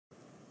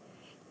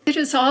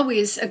is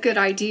always a good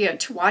idea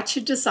to watch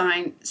a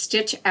design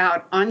stitch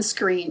out on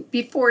screen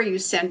before you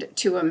send it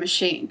to a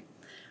machine.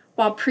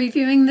 While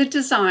previewing the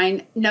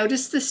design,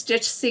 notice the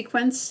stitch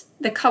sequence,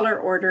 the color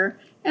order,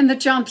 and the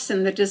jumps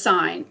in the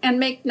design, and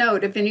make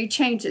note of any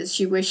changes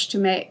you wish to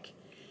make.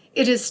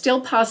 It is still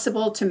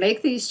possible to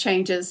make these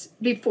changes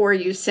before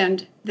you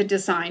send the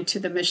design to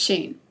the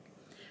machine.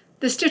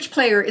 The Stitch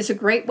Player is a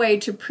great way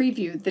to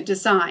preview the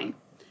design.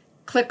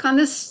 Click on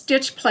the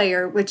Stitch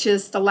Player, which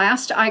is the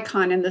last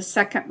icon in the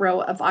second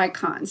row of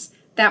icons.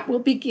 That will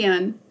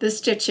begin the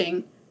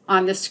stitching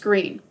on the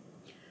screen.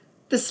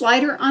 The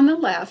slider on the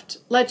left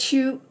lets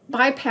you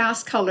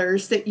bypass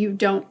colors that you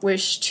don't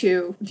wish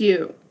to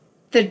view.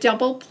 The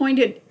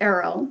double-pointed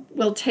arrow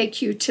will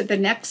take you to the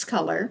next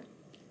color.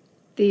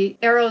 The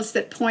arrows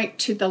that point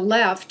to the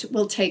left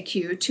will take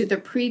you to the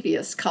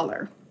previous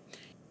color.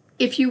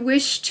 If you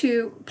wish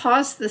to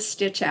pause the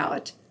stitch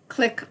out,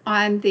 click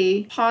on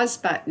the pause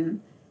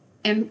button,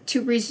 and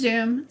to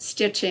resume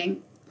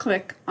stitching,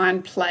 click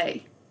on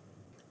play.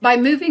 By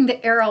moving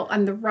the arrow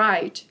on the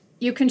right,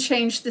 you can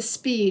change the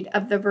speed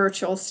of the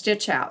virtual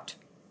stitch out.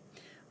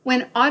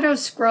 When auto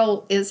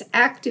scroll is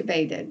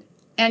activated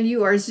and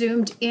you are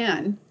zoomed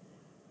in,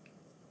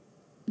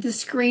 the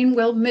screen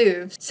will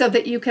move so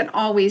that you can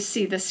always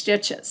see the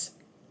stitches.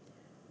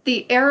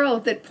 The arrow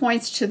that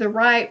points to the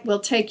right will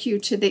take you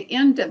to the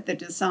end of the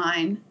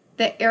design.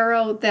 The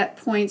arrow that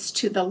points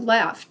to the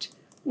left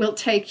will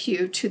take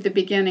you to the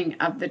beginning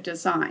of the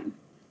design.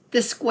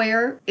 The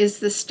square is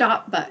the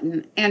stop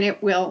button, and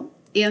it will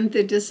end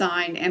the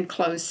design and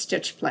close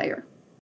Stitch Player.